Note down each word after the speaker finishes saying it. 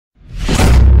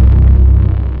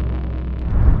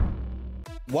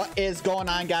What is going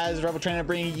on, guys? Rebel Trainer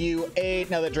bringing you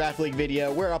another Draft League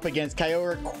video. We're up against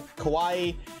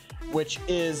KyogreKauai, which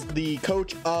is the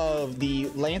coach of the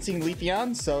Lansing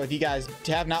Leafeons. So if you guys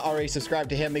have not already subscribed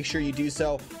to him, make sure you do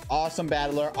so. Awesome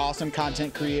battler, awesome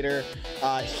content creator.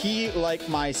 He, like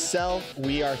myself,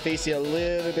 we are facing a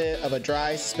little bit of a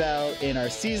dry spell in our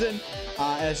season.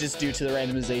 And it's just due to the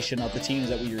randomization of the teams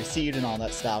that we received and all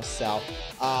that stuff. So,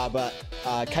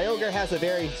 Kyogre has a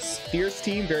very fierce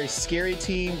team, very scary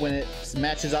team when it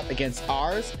matches up against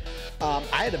ours. I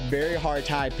had a very hard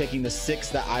time picking the 6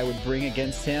 that I would bring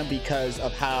against him because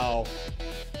of how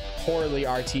poorly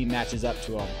our team matches up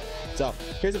to him. So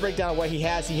here's a breakdown of what he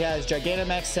has. He has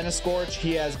Gigantamax, Centiskorch.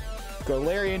 He has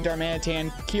Galarian, Darmanitan,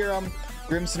 Kyurem,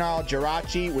 Grimmsnarl,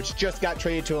 Jirachi, which just got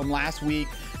traded to him last week,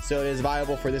 so it is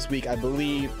viable for this week, I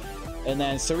believe. And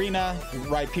then Serena,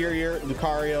 Rhyperior,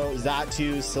 Lucario,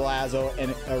 Xatu, Salazzle,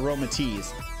 and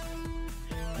Aromatisse.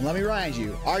 And let me remind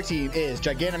you, our team is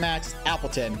Gigantamax,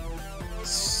 Appleton,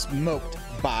 smoked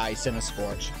by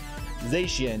Centiskorch,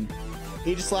 Zacian,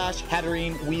 Aegislash,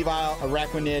 Hatterene, Weavile,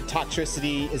 Araquanid,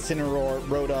 Toxtricity, Incineroar,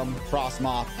 Rotom,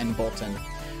 Frostmoth, and Bolton.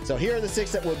 So here are the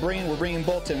 6 that we're bringing. We're bringing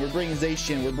Bolton, we're bringing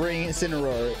Zacian, we're bringing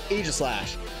Incineroar,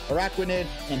 Aegislash, Araquanid,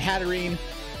 and Hatterene.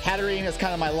 Hatterene is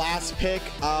kind of my last pick.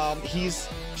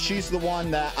 She's the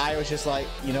one that I was just like,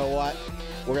 you know what?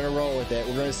 We're gonna roll with it.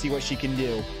 We're gonna see what she can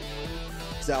do.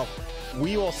 So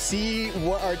we will see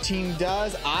what our team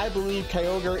does. I believe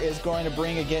Kyogre is going to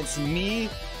bring against me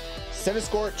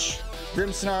Centiskorch,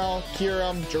 Grimmsnarl,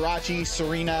 Kyurem, Jirachi,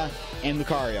 Serena, and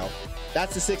Lucario.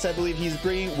 That's the 6 I believe he's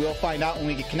bringing. We'll find out when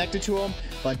we get connected to him.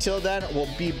 But until then, we'll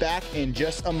be back in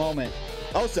just a moment.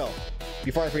 Also,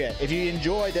 before I forget, if you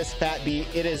enjoy this fat beat,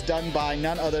 it is done by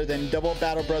none other than Double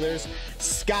Battle Brothers,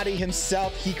 Scotty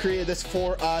himself. He created this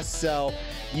for us, so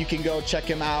you can go check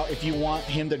him out if you want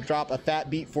him to drop a fat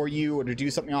beat for you or to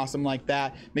do something awesome like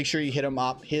that. Make sure you hit him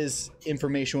up. His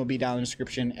information will be down in the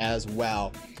description as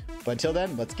well. But until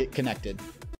then, let's get connected.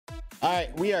 All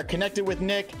right, we are connected with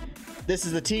Nick. This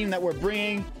is the team that we're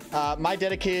bringing. My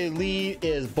dedicated lead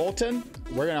is Bolton.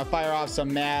 We're gonna fire off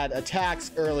some mad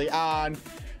attacks early on.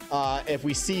 If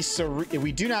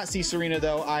we do not see Serena,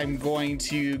 though, I'm going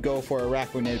to go for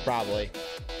Araquanid probably.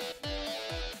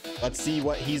 Let's see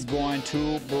what he's going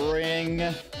to bring.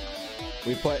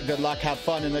 We put good luck, have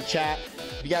fun in the chat.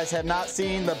 If you guys have not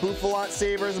seen the Bouffalant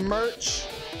Sabres merch,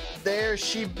 there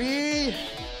she be.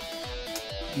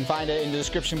 You can find it in the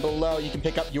description below. You can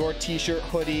pick up your t-shirt,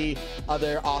 hoodie,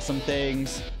 other awesome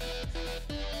things,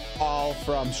 all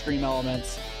from Stream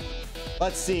Elements.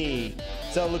 Let's see.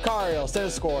 So Lucario,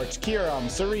 Centiskorch, Kyurem,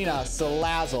 Serena,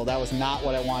 Salazzle. That was not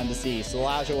what I wanted to see.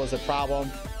 Salazzle was a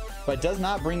problem, but does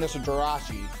not bring us a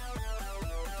Jirachi.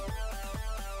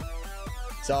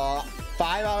 So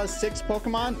 5 out of 6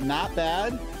 Pokemon, not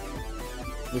bad.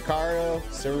 Lucario,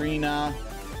 Serena,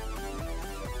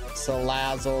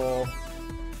 Salazzle,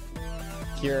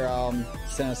 Kyurem,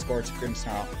 Centiskorch,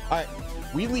 Grimmsnarl. All right,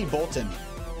 we lead Bolton,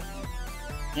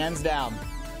 hands down.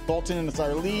 Bolton is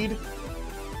our lead.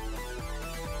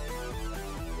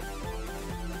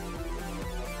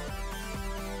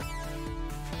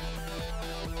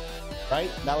 Right,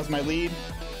 that was my lead.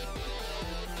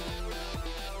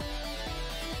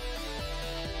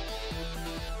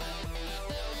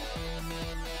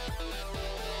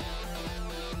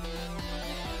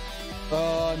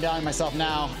 Oh, I'm doubting myself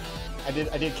now. I did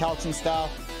calcs and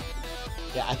stuff.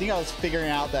 Yeah, I think I was figuring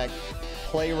out that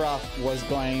Play Rough was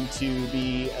going to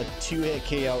be a 2-hit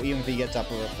KO even if he gets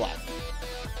Upper Reflect.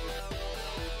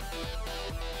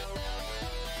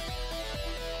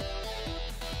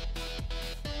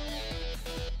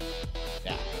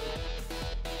 Yeah.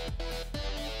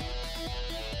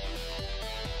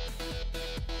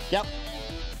 Yep.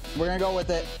 We're gonna go with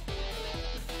it.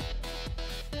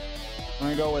 We're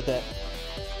gonna go with it.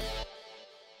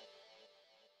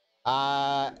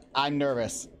 I'm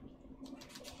nervous.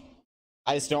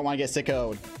 I just don't want to get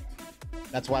sickoed.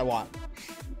 That's what I want.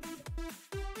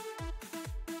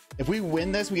 If we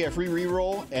win this, we get a free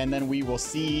reroll, and then we will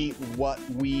see what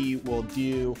we will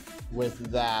do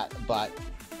with that. But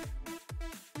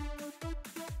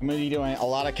I'm going to be doing a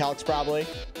lot of calcs probably.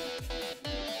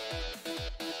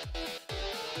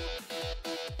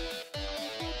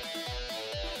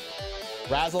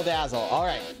 Razzle dazzle. All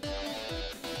right.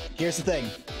 Here's the thing.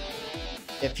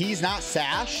 If he's not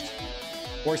sashed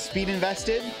or speed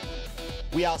invested,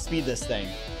 we outspeed this thing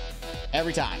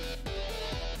every time.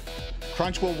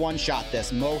 Crunch will one-shot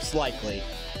this, most likely.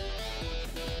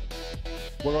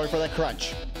 We're going for that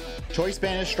Crunch. Choice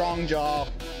Band is Strong Jaw.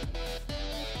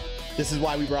 This is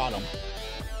why we brought him.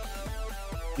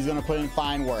 He's going to put in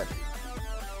fine work.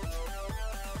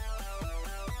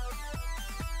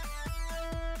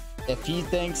 If he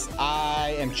thinks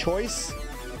I am choice,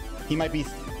 he might be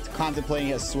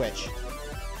contemplating a switch.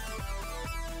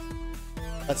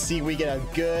 Let's see if we get a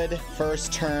good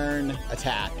first turn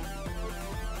attack.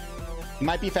 He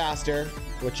might be faster,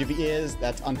 which if he is,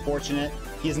 that's unfortunate.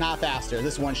 He is not faster.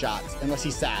 This one shots, unless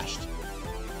he's sashed.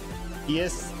 He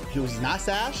is. He was not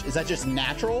sashed? Is that just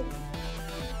natural?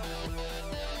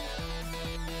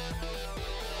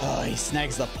 Oh, he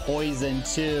snags the poison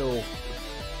too.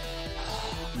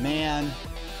 Oh, man.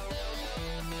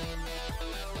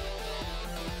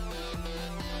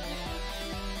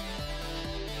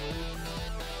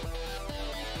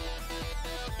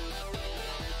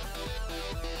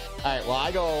 All right, well,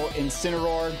 I go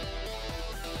Incineroar.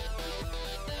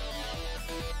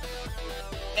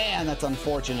 Man, that's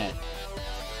unfortunate.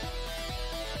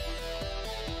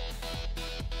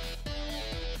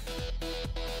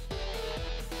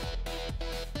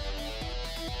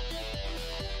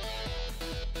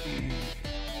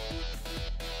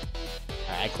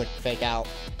 I click fake out.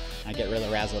 I get rid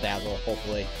of Razzle Dazzle,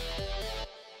 hopefully.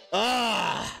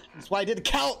 That's why I did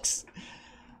calcs.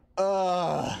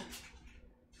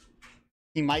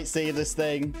 He might save this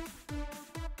thing.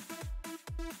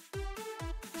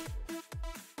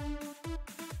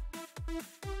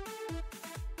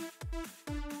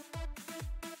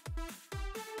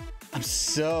 I'm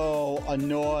so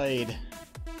annoyed.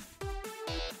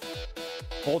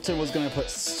 Bolton was going to put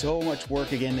so much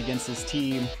work again against this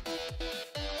team.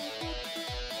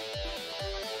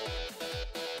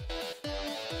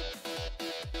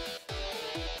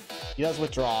 He does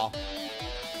withdraw.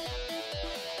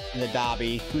 And the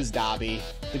Dobby. Who's Dobby?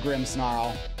 The Grim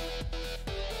Snarl.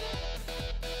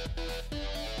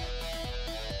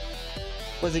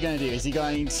 What's he going to do? Is he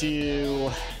going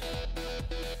to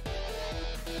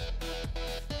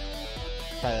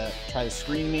try to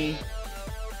screen me?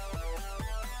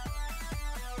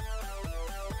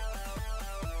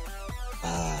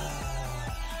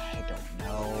 I don't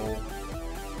know.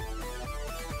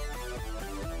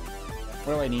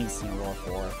 What do I need Incineroar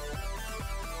for?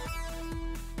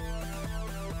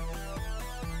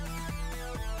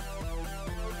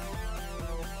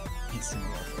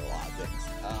 Incineroar for a lot of things.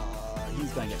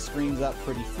 He's gonna get screens up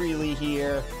pretty freely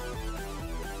here.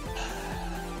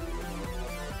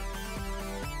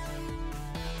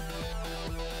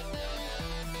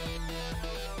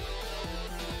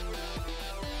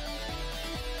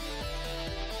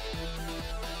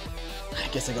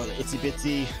 I guess I go to Itsy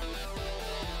Bitsy.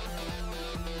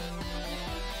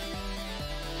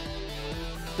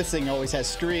 This thing always has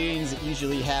screens. It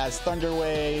usually has Thunder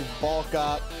Wave, Bulk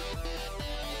Up.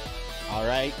 All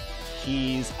right,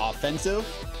 he's offensive.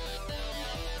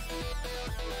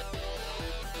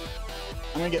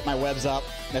 I'm gonna get my webs up.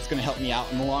 That's gonna help me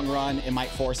out in the long run. It might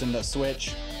force him to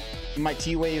switch. He might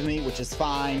T-Wave me, which is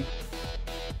fine.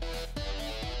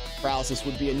 Paralysis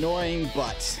would be annoying,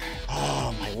 but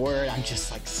oh my word, I'm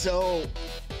just like so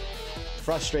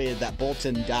frustrated that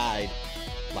Bolton died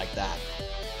like that.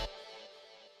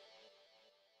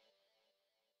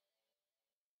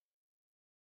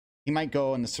 He might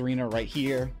go in the Serena right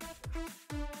here,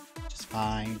 which is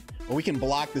fine. But we can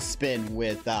block the spin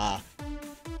with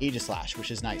Aegislash,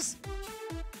 which is nice.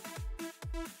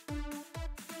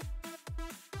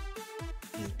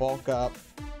 He's bulk up.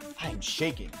 I am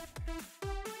shaking.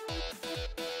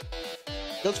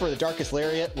 Goes for the Darkest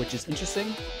Lariat, which is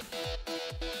interesting.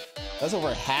 That's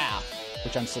over half,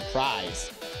 which I'm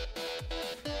surprised.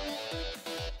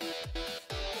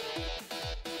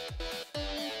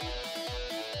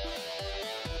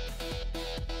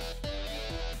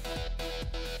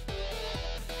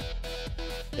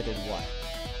 It did what?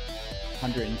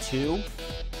 102?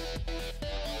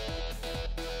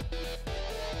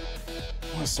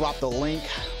 I'm gonna swap the Link.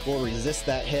 We'll resist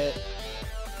that hit.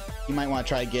 You might want to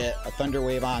try to get a Thunder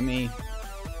Wave on me.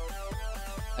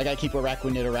 I gotta keep a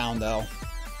Araquanid around though.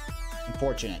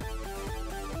 Unfortunate.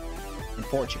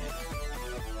 Unfortunate.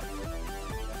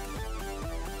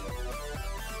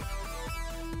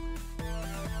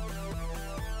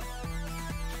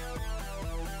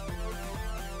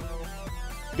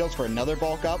 He goes for another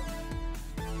bulk up.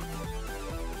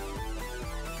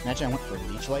 Imagine I went for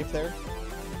Leech Life there.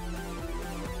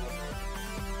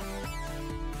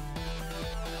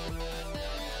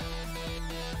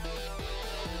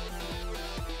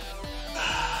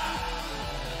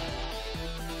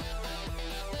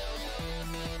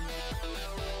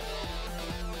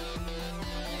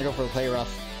 I go for a Play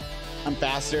Rough. I'm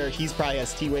faster. He's probably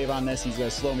has T-Wave on this. He's going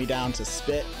to slow me down to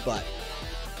spit, but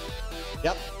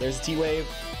yep, there's a T-Wave.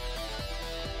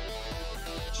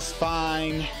 Just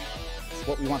fine. It's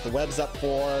what we want the webs up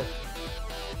for.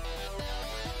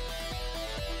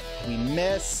 We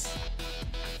miss.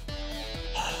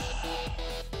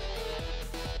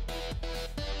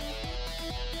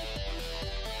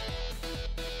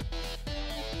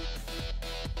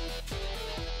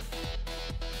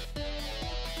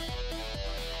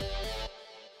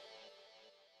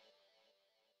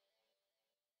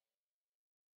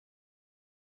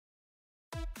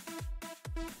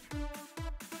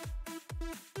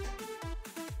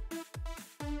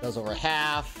 Goes over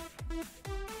half.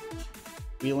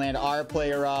 We land our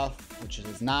player off, which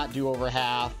does not do over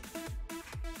half.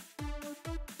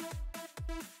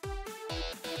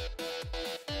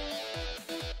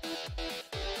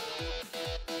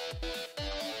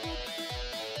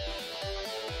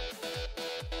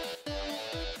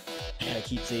 Gotta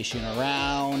keep Zacian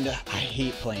around. I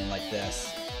hate playing like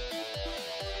this.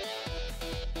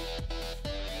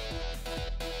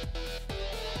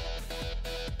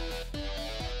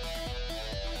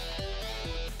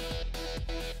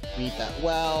 Beat that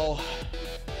well.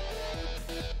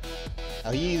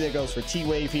 Now he either goes for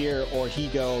T-Wave here or he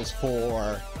goes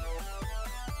for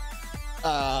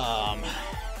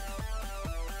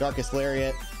Darkest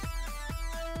Lariat.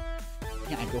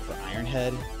 Can't I go for Iron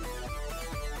Head?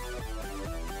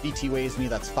 He T-Waves me,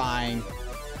 that's fine.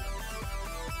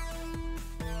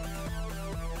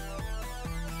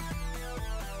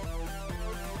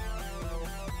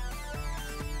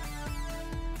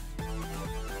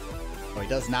 He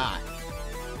does not.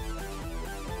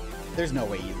 There's no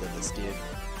way you live this, dude.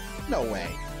 No way.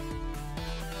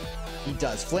 He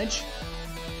does. Flinch.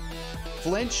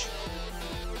 Flinch.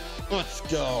 Let's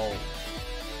go.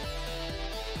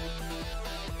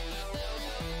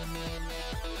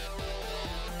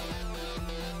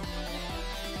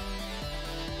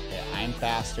 Yeah, I'm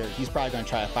faster. He's probably going to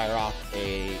try to fire off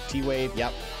a T-Wave.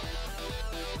 Yep.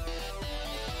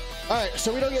 Alright,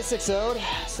 so we don't get 6-0'd,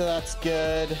 so that's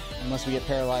good, unless we get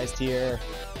paralyzed here.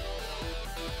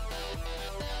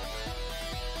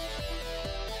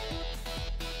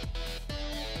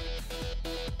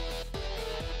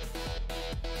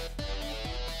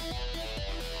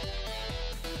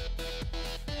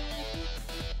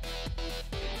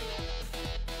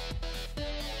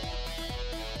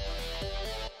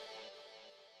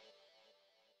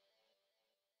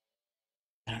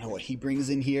 I don't know what he brings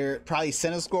in here. Probably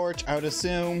Scorch, I would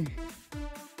assume.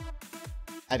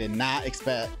 I did not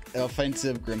expect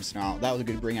offensive Grimmsnarl. That was a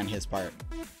good bring on his part.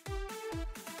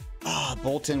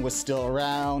 Bolton was still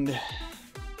around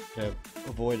to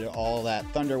avoid all that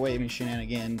Thunder Waving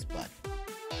shenanigans, but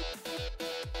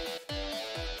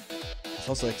I was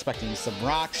also expecting some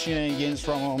rock shenanigans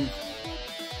from him.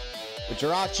 With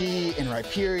Jirachi and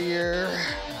Rhyperior.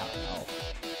 I don't know.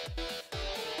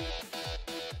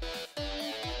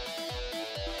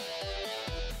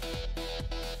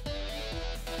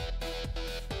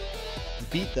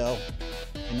 Beat though.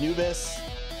 Anubis.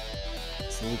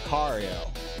 It's Lucario.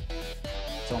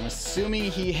 So I'm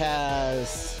assuming he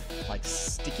has like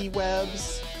sticky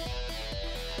webs.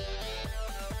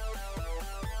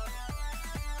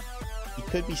 He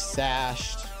could be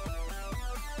sashed.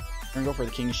 We're gonna go for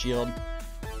the King Shield.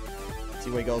 See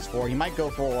what he goes for. He might go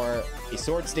for a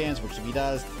Sword Stance, which if he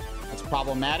does, that's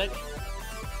problematic.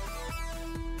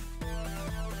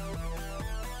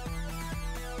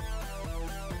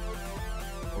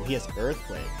 Oh, he has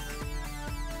Earthquake.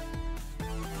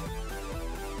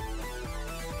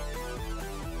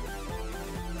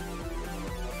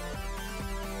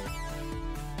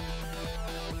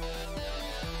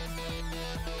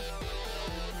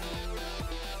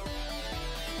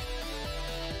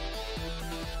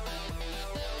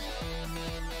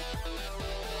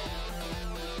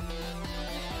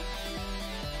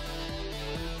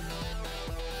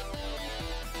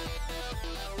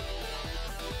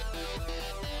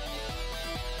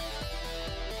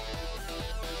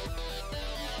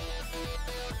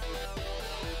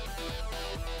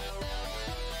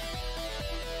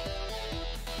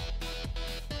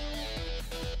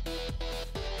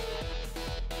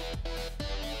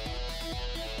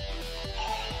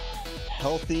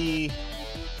 Healthy,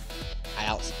 I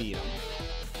outspeed him.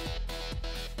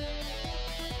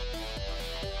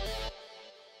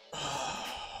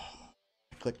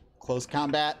 Click close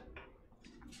combat.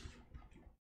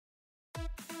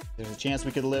 There's a chance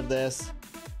we could live this.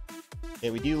 Okay,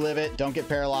 we do live it. Don't get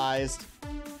paralyzed.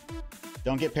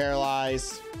 Don't get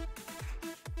paralyzed.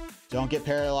 Don't get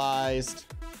paralyzed.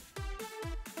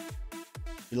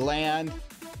 We land.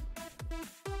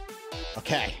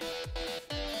 Okay.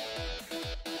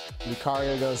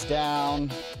 Lucario goes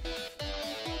down.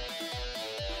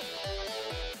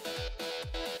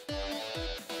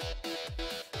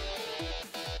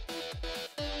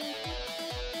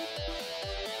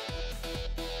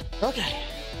 Okay.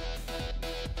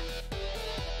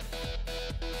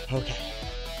 Okay.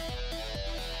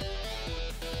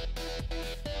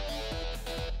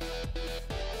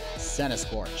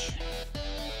 Centiskorch.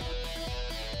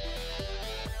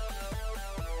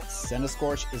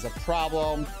 Centiskorch is a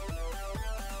problem.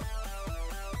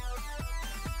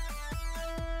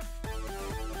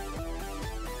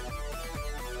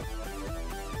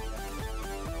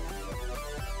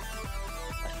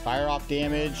 Fire off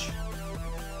damage.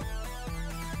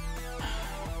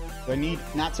 Do I need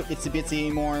not so itsy bitsy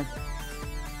anymore?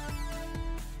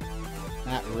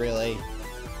 Not really.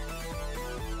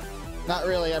 Not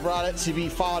really. I brought it to be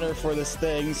fodder for this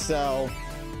thing, so.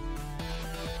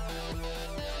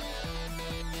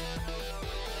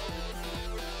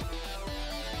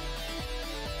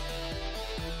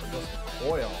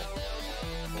 Oil.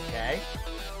 Okay.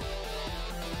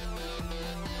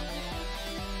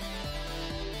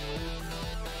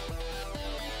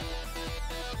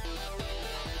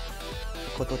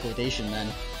 Quick liquidation then.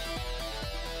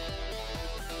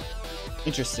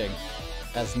 Interesting.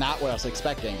 That's not what I was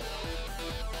expecting.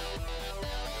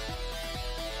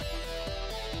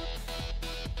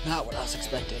 Not what I was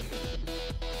expecting.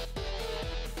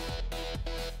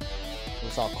 We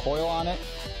saw coil on it.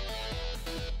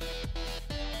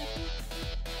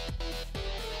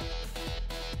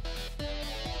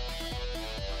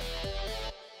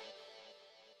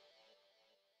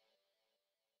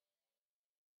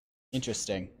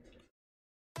 Interesting.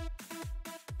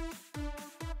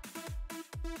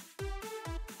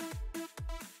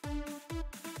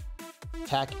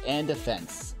 Attack and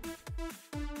defense.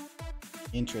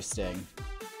 Interesting.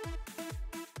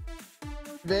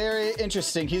 Very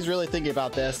interesting. He's really thinking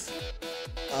about this.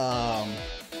 I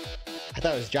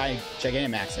thought it was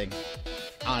Gigantamaxing,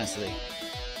 honestly.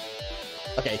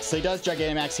 Okay, so he does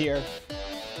Gigantamax here.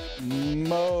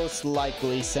 Most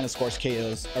likely Centiskorch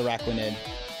KOs Araquanid.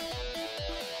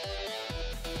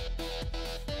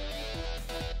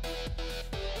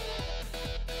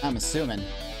 I'm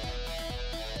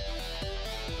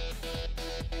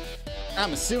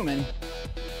assuming.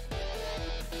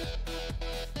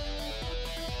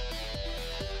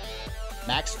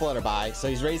 Max Flutterby. So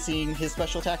he's raising his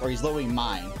special attack, or he's lowering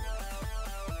mine.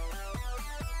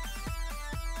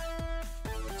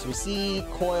 So we see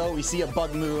coil. We see a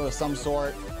bug move of some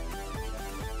sort.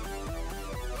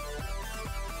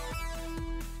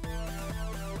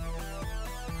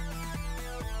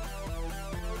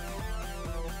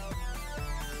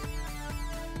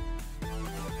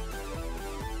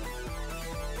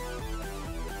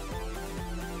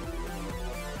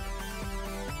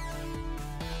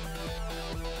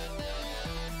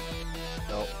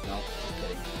 No, just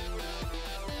kidding.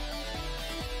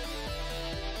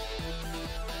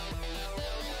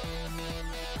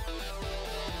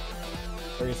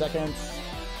 $30 seconds.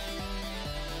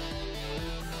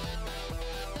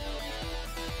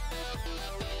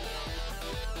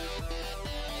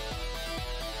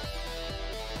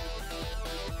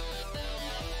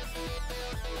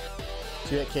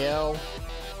 Two-hit KO.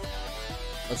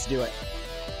 Let's do it.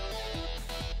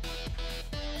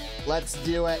 Let's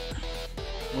do it.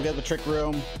 We'll get the trick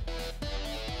room.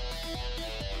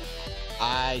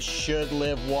 I should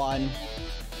live one.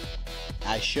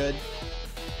 I should.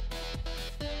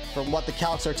 From what the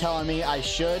calcs are telling me, I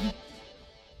should.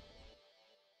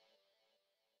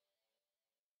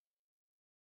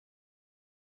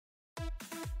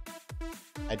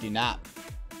 I do not.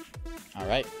 All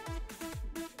right.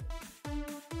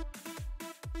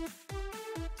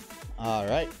 All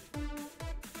right.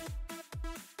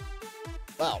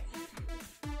 Well.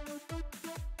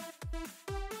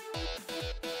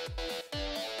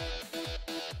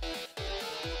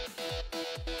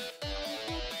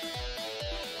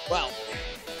 Well.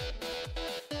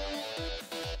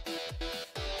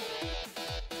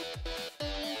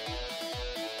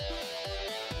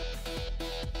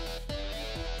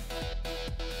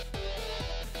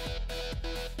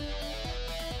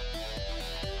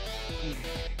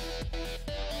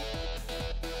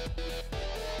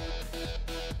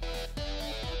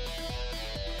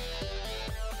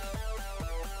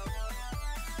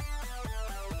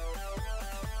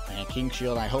 And King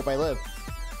Shield, I hope I live.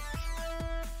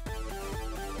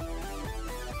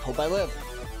 Hope I live.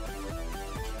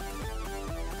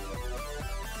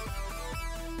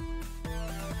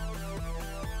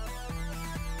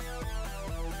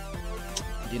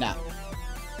 Do not.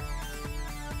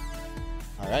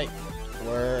 All right,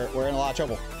 we're in a lot of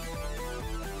trouble.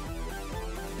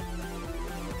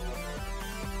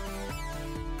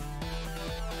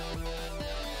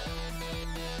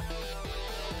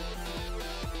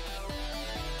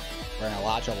 We're in a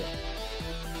lot of trouble.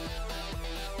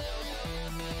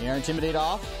 Air Intimidate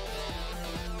off.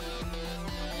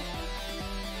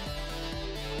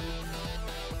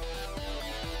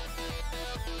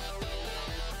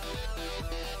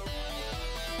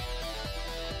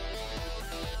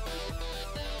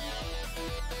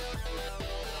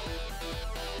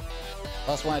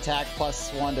 +1 attack,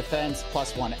 +1 defense,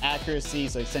 +1 accuracy,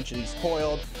 so essentially he's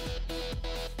coiled.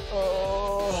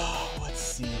 Oh, let's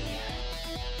see.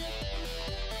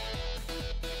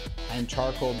 I'm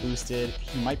charcoal boosted.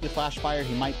 He might be flash fire,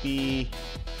 he might be...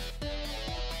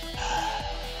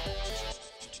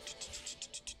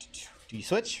 Do you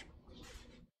switch?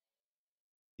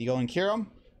 Do you go and cure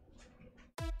him?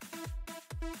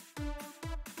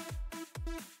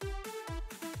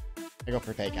 I go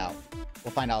for fake out.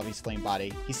 We'll find out if he's flame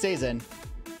body. He stays in.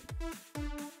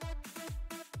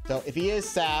 So if he is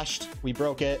sashed, we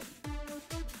broke it.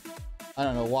 I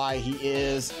don't know why he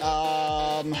is.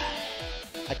 I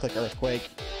click Earthquake.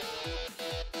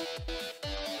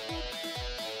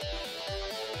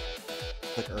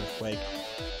 Click Earthquake.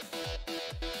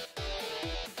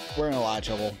 We're in a lot of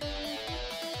trouble.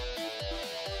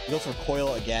 He goes for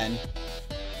Coil again.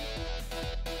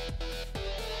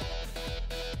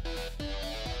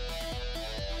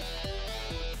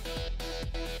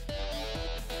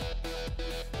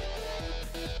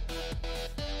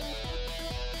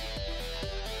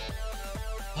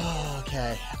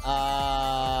 Okay.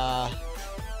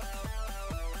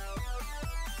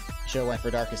 Should've went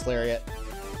for Darkest Lariat.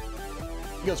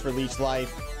 He goes for Leech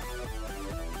Life.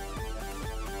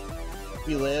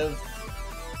 We live.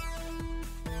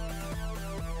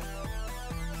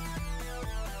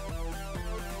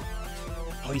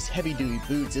 Oh, he's heavy duty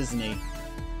boots, isn't he?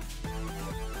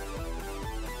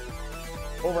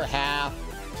 Over half.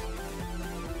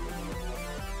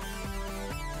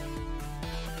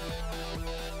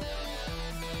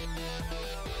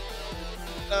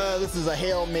 This is a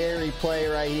Hail Mary play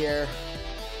right here.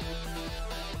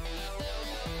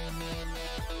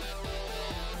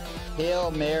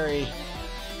 Hail Mary.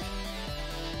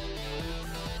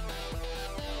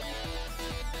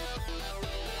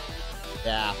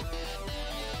 Yeah.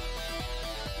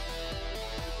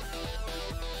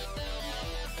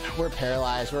 We're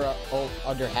paralyzed. We're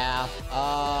under half.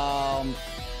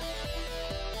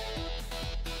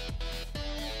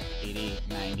 80,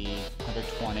 90,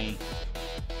 120.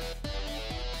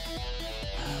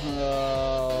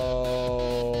 Oh.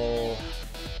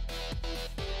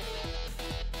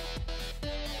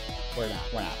 We're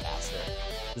not faster.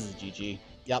 This is GG.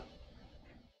 Yep.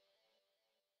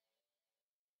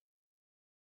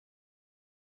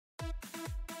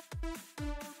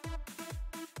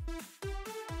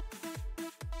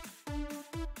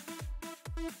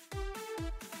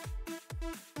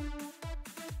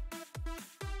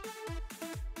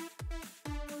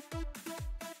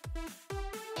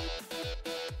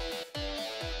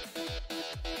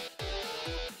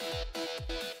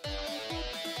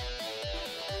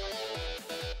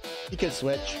 He could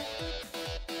switch.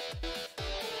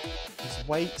 It's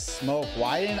white smoke.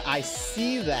 Why didn't I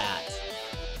see that?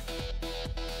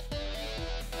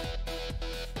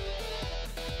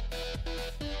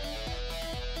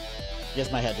 I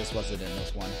guess my head just wasn't in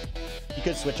this one. He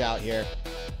could switch out here.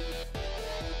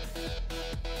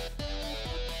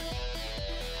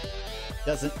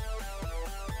 Doesn't.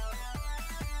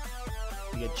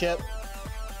 We get chip.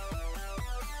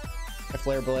 A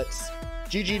flare blitz.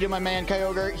 GG to my man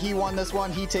Kyogre. He won this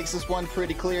one. He takes this one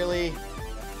pretty clearly.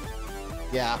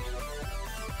 Yeah.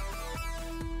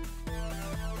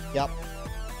 Yep.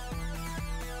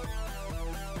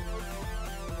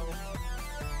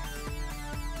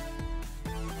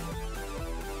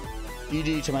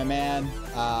 GG to my man.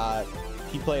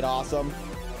 He played awesome.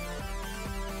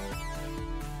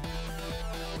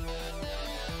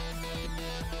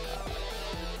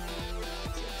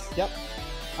 Yep.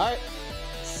 All right.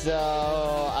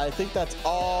 So I think that's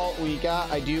all we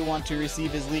got. I do want to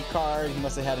receive his league card. He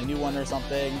must have had a new one or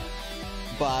something.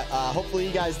 But hopefully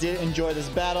you guys did enjoy this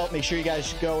battle. Make sure you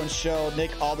guys go and show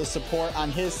Nick all the support on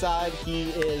his side.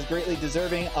 He is greatly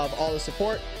deserving of all the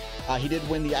support. He did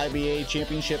win the IBA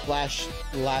championship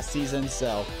last season.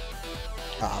 So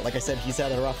like I said, he's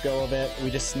had a rough go of it. We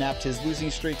just snapped his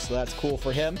losing streak, so that's cool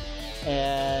for him.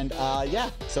 And yeah,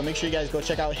 so make sure you guys go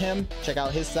check out him, check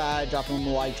out his side, drop him a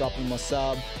like, drop him a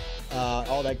sub,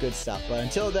 all that good stuff. But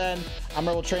until then, I'm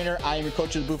Rebel Trainer. I am your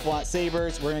coach of the Bouffalant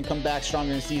Sabres. We're going to come back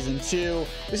stronger in Season 2.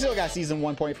 We still got Season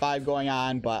 1.5 going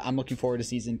on, but I'm looking forward to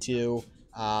Season 2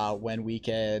 when we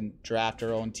can draft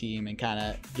our own team and kind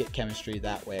of get chemistry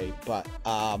that way. But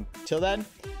till then,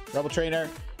 Rebel Trainer,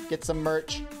 get some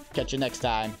merch. Catch you next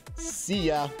time. See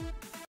ya.